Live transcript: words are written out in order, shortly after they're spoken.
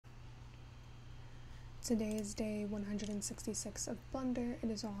Today is day 166 of Blender. It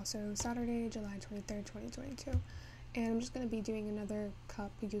is also Saturday, July 23rd, 2022. And I'm just going to be doing another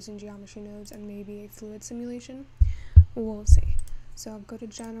cup using geometry nodes and maybe a fluid simulation. We'll see. So I'll go to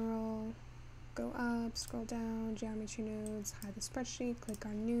General, go up, scroll down, Geometry Nodes, hide the spreadsheet, click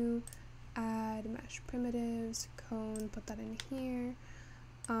on New, Add Mesh Primitives, Cone, put that in here.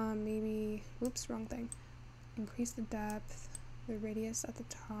 Maybe, oops, wrong thing. Increase the depth, the radius at the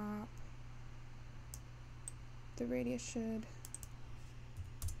top. The radius should,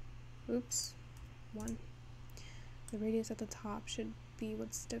 oops, 1. The radius at the top should be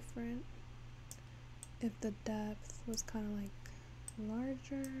what's different. If the depth was kind of like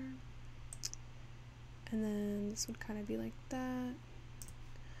larger, and then this would kind of be like that.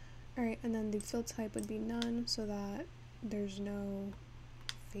 Alright, and then the fill type would be none so that there's no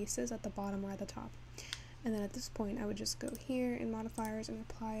faces at the bottom or at the top. And then at this point I would just go here in modifiers and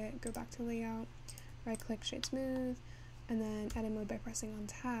apply it, go back to layout, right click shade smooth, and then edit mode by pressing on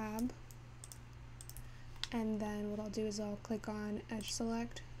tab. And then what I'll do is I'll click on edge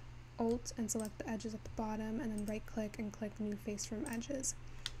select, alt, and select the edges at the bottom, and then right click and click new face from edges.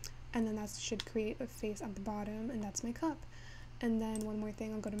 And then that should create a face at the bottom, and that's my cup. And then one more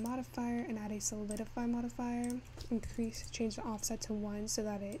thing, I'll go to modifier and add a solidify modifier, change the offset to 1 so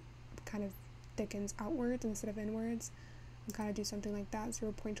that it kind of thickens outwards instead of inwards, and kind of do something like that,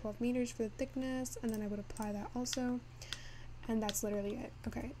 0.12 meters for the thickness, and then I would apply that also, and that's literally it.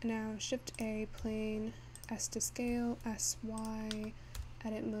 Okay, now shift A, plane, S to scale, S, Y,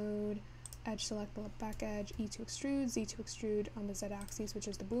 edit mode, edge select the back edge, E to extrude, Z to extrude on the Z axis, which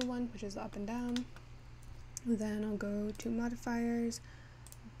is the blue one, which is the up and down. Then I'll go to modifiers,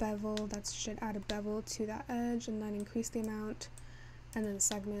 bevel, that should add a bevel to that edge, and then increase the amount, and then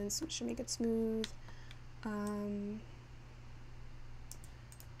segments, which should make it smooth,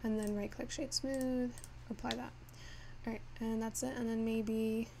 and then right click shade smooth, apply that. Alright, and that's it, and then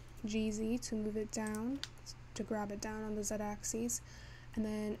maybe GZ to move it down, to grab it down on the Z axis, and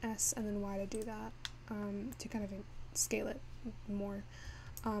then S and then Y to do that, to kind of scale it more.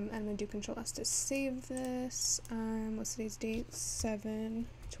 I'm going to do Control S to save this. What's today's date?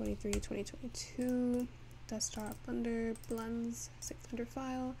 7/23/2022. Desktop under blends, save under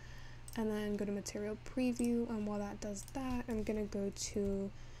file, and then go to material preview. And while that does that, I'm going to go to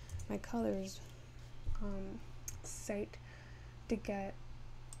my colors site to get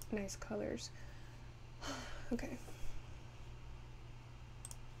nice colors. Okay.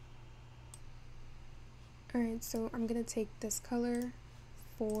 Alright, so I'm going to take this color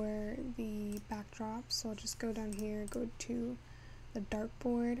for the backdrop, so I'll just go down here, go to the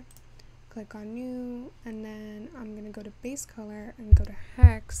dartboard, click on new, and then I'm going to go to base color and go to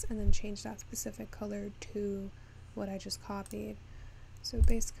hex and then change that specific color to what I just copied. So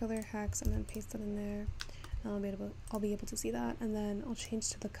base color, hex, and then paste it in there, and I'll be able to see that. And then I'll change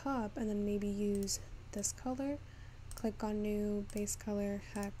to the cup and then maybe use this color, click on new, base color,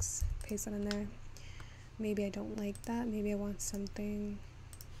 hex, paste it in there. Maybe I don't like that, maybe I want something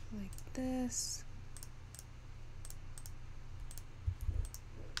like this.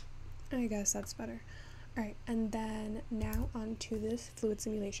 I guess that's better. Alright, and then now on to this fluid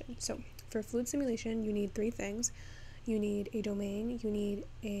simulation. So for fluid simulation, you need 3 things. You need a domain, you need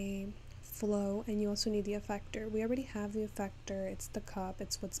a flow, and you also need the effector. We already have the effector, it's the cup,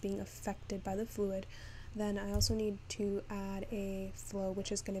 it's what's being affected by the fluid. Then I also need to add a flow,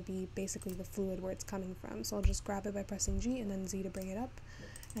 which is going to be basically the fluid where it's coming from. So I'll just grab it by pressing G and then Z to bring it up.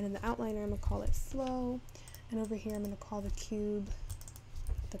 And in the outliner, I'm going to call it flow. And over here, I'm going to call the cube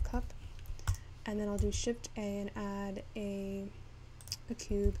the cup. And then I'll do Shift A and add a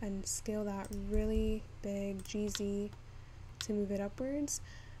cube and scale that really big, GZ, to move it upwards.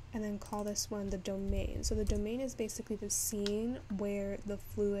 And then call this one the domain. So the domain is basically the scene where the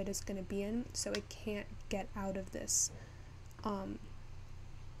fluid is going to be in, so it can't get out of this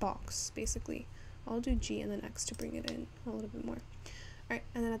box, basically. I'll do G and then X to bring it in a little bit more. Alright,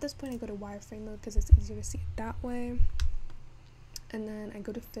 and then at this point I go to wireframe mode because it's easier to see it that way. And then I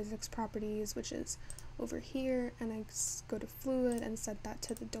go to physics properties, which is over here, and I go to fluid and set that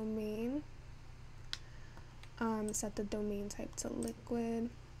to the domain. Set the domain type to liquid.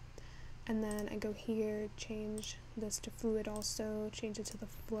 And then I go here, change this to fluid also, change it to the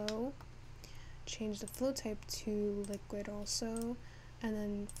flow, change the flow type to liquid also, and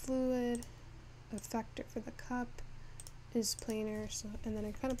then fluid, effector for the cup is planar, so, and then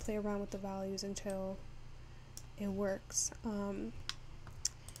I kind of play around with the values until it works.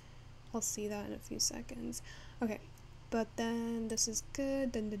 I'll see that in a few seconds. Okay, but then this is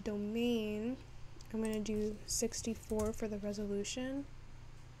good. Then the domain, I'm going to do 64 for the resolution.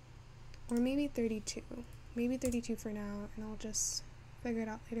 or maybe 32. Maybe 32 for now, and I'll just figure it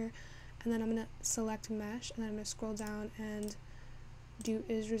out later. And then I'm gonna select mesh, and then I'm gonna scroll down and do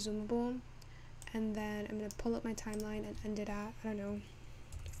is resumable, and then I'm gonna pull up my timeline and end it at, I don't know,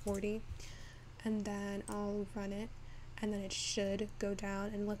 40, and then I'll run it, and then it should go down,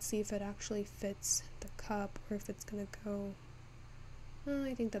 and let's see if it actually fits the cup or if it's gonna go. Oh,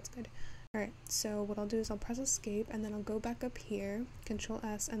 I think that's good. Alright, so what I'll do is I'll press escape, and then I'll go back up here, Control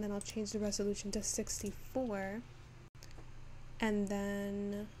S, and then I'll change the resolution to 64, and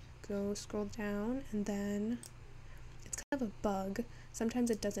then go scroll down, and then it's kind of a bug.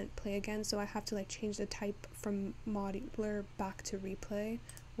 Sometimes it doesn't play again, so I have to like change the type from modular back to replay,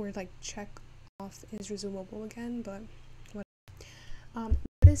 where like check off is resumable again, but whatever.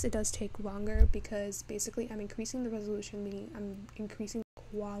 Notice it does take longer because basically I'm increasing the resolution, meaning I'm increasing the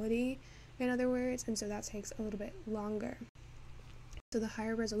quality, in other words, and so that takes a little bit longer. So the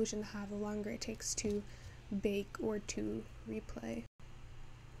higher resolution to have, the longer it takes to bake or to replay.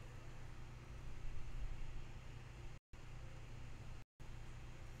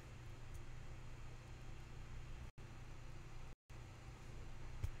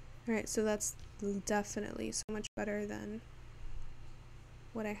 Alright, so that's definitely so much better than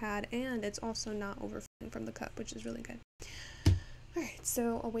what I had, and it's also not overflowing from the cup, which is really good. Alright,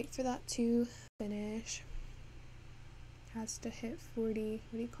 so I'll wait for that to finish. Has to hit 40,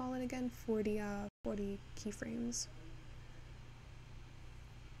 what do you call it again? 40 keyframes.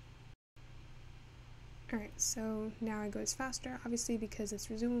 Alright, so now it goes faster, obviously, because it's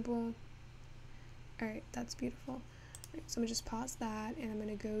resumable. Alright, that's beautiful. Alright, so I'm gonna just pause that, and I'm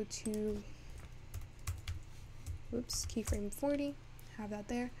gonna go to, whoops, keyframe 40, have that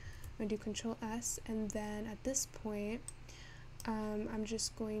there. I'm gonna do Control S, and then at this point, I'm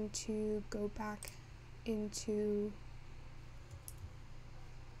just going to go back into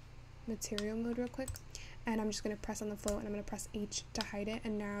material mode real quick, and I'm just going to press on the float, and I'm going to press H to hide it,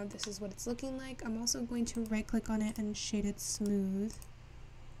 and now this is what it's looking like. I'm also going to right click on it and shade it smooth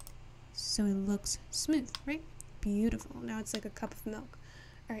so it looks smooth, right? Beautiful. Now it's like a cup of milk.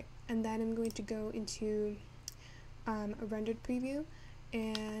 Alright, and then I'm going to go into a rendered preview,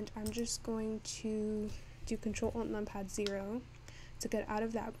 and I'm just going to do Control Alt Numpad 0 to get out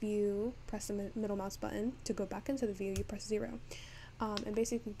of that view. Press the middle mouse button. To go back into the view, you press 0. And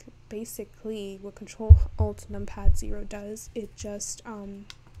basically what Control Alt Numpad 0 does, it just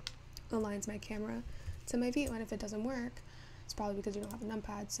aligns my camera to my view, and if it doesn't work, it's probably because you don't have a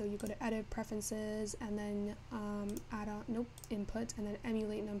numpad. So you go to Edit, Preferences, and then add on, Input, and then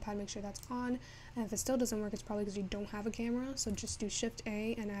Emulate Numpad, make sure that's on. And if it still doesn't work, it's probably because you don't have a camera, so just do Shift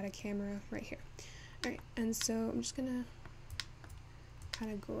A and add a camera right here. Alright, and so I'm just gonna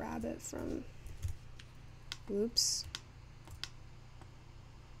kind of grab it from, whoops,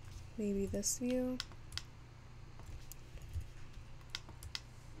 maybe this view.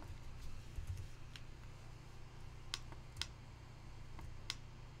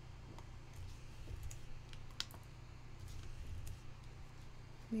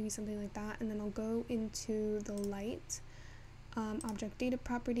 Maybe something like that, and then I'll go into the light, object data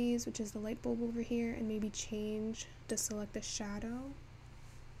properties, which is the light bulb over here, and maybe change to select the shadow.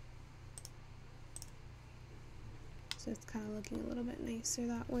 So it's kind of looking a little bit nicer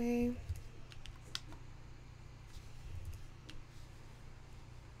that way.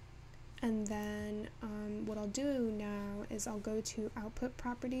 And then what I'll do now is I'll go to output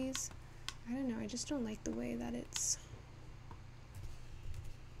properties. I don't know, I just don't like the way that it's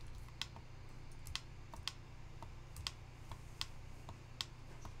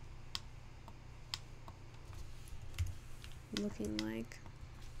looking like.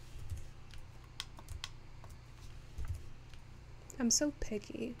 I'm so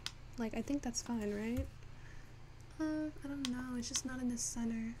picky. Like, I think that's fine, right? I don't know, it's just not in the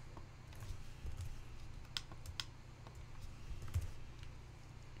center.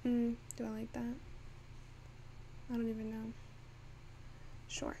 Do I like that? I don't even know.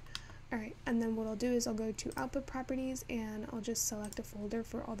 Sure. Alright, and then what I'll do is I'll go to output properties, and I'll just select a folder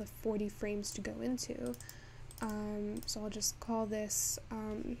for all the 40 frames to go into. So I'll just call this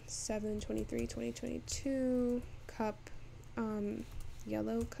 7/23/2022 cup,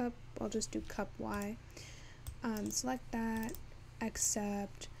 yellow cup. I'll just do cup Y. Select that,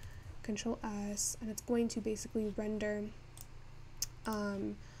 accept, Control S, and it's going to basically render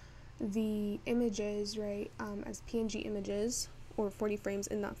the images, right, as PNG images, or 40 frames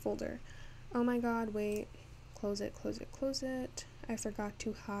in that folder. Oh my god, wait, close it, close it, close it. I forgot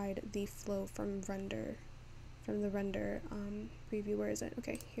to hide the flow from render, from the render preview. Where is it?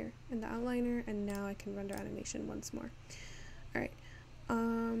 Okay, here in the outliner, and now I can render animation once more. Alright,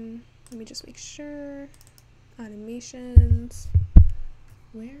 Let me just make sure. Animations.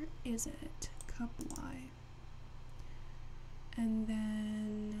 Where is it? Cup Y. And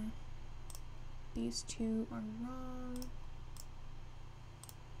then these two are wrong.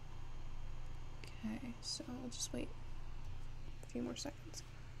 Okay, so I'll just wait a few more seconds.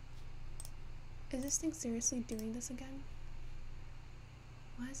 Is this thing seriously doing this again?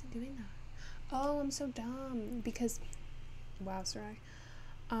 Why is it doing that? Oh, I'm so dumb because, wow, sorry.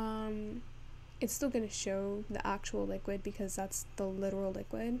 It's still gonna show the actual liquid because that's the literal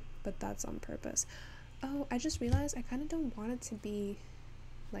liquid, but that's on purpose. Oh, I just realized I kind of don't want it to be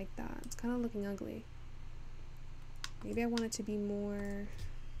like that. It's kind of looking ugly. Maybe I want it to be more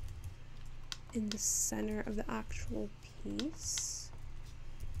in the center of the actual piece.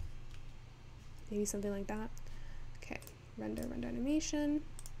 Maybe something like that. Okay, render animation.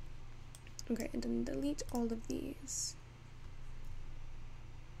 Okay, and then delete all of these.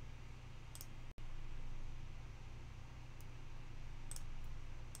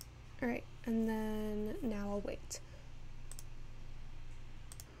 Alright, and then now I'll wait.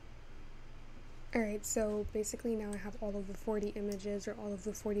 Alright, so basically now I have all of the 40 images or all of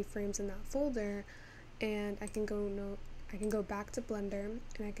the 40 frames in that folder, and I can go back to Blender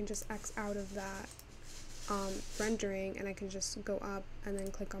and I can just X out of that rendering, and I can just go up and then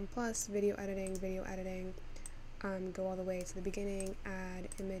click on plus, video editing, go all the way to the beginning, add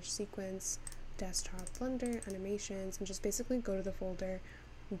image sequence, desktop, Blender, animations, and just basically go to the folder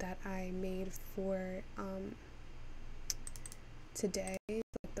that I made for today.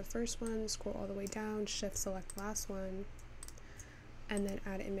 Like the first one, scroll all the way down, shift select the last one, and then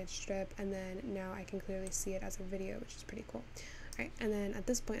add image strip, and then now I can clearly see it as a video, which is pretty cool. Alright, and then at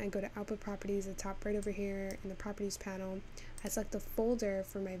this point I go to output properties, the top right over here in the properties panel. I select the folder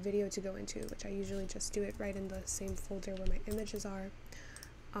for my video to go into, which I usually just do it right in the same folder where my images are.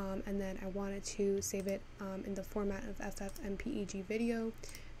 And then I wanted to save it in the format of FFmpeg video.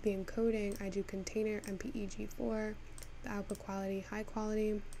 The encoding, I do container mpeg4, the output quality, high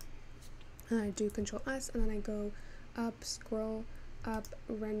quality, and I do Control S, and then I go up, scroll up,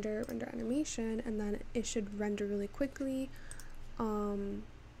 render animation, and then it should render really quickly. And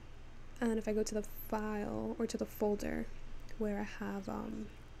then if I go to the file or to the folder where I have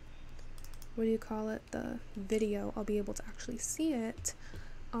what do you call it, the video, I'll be able to actually see it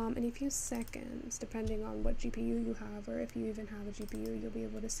in a few seconds, depending on what GPU you have, or if you even have a GPU, you'll be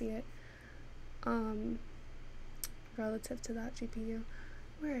able to see it relative to that GPU.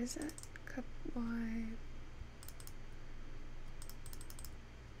 Where is it? Cup Y.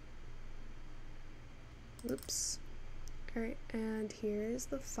 Oops. Alright, and here's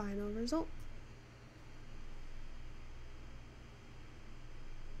the final result.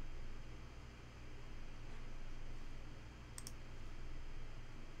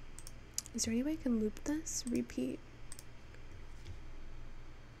 Is there any way I can loop this? Repeat.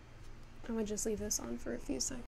 I'm gonna just leave this on for a few seconds.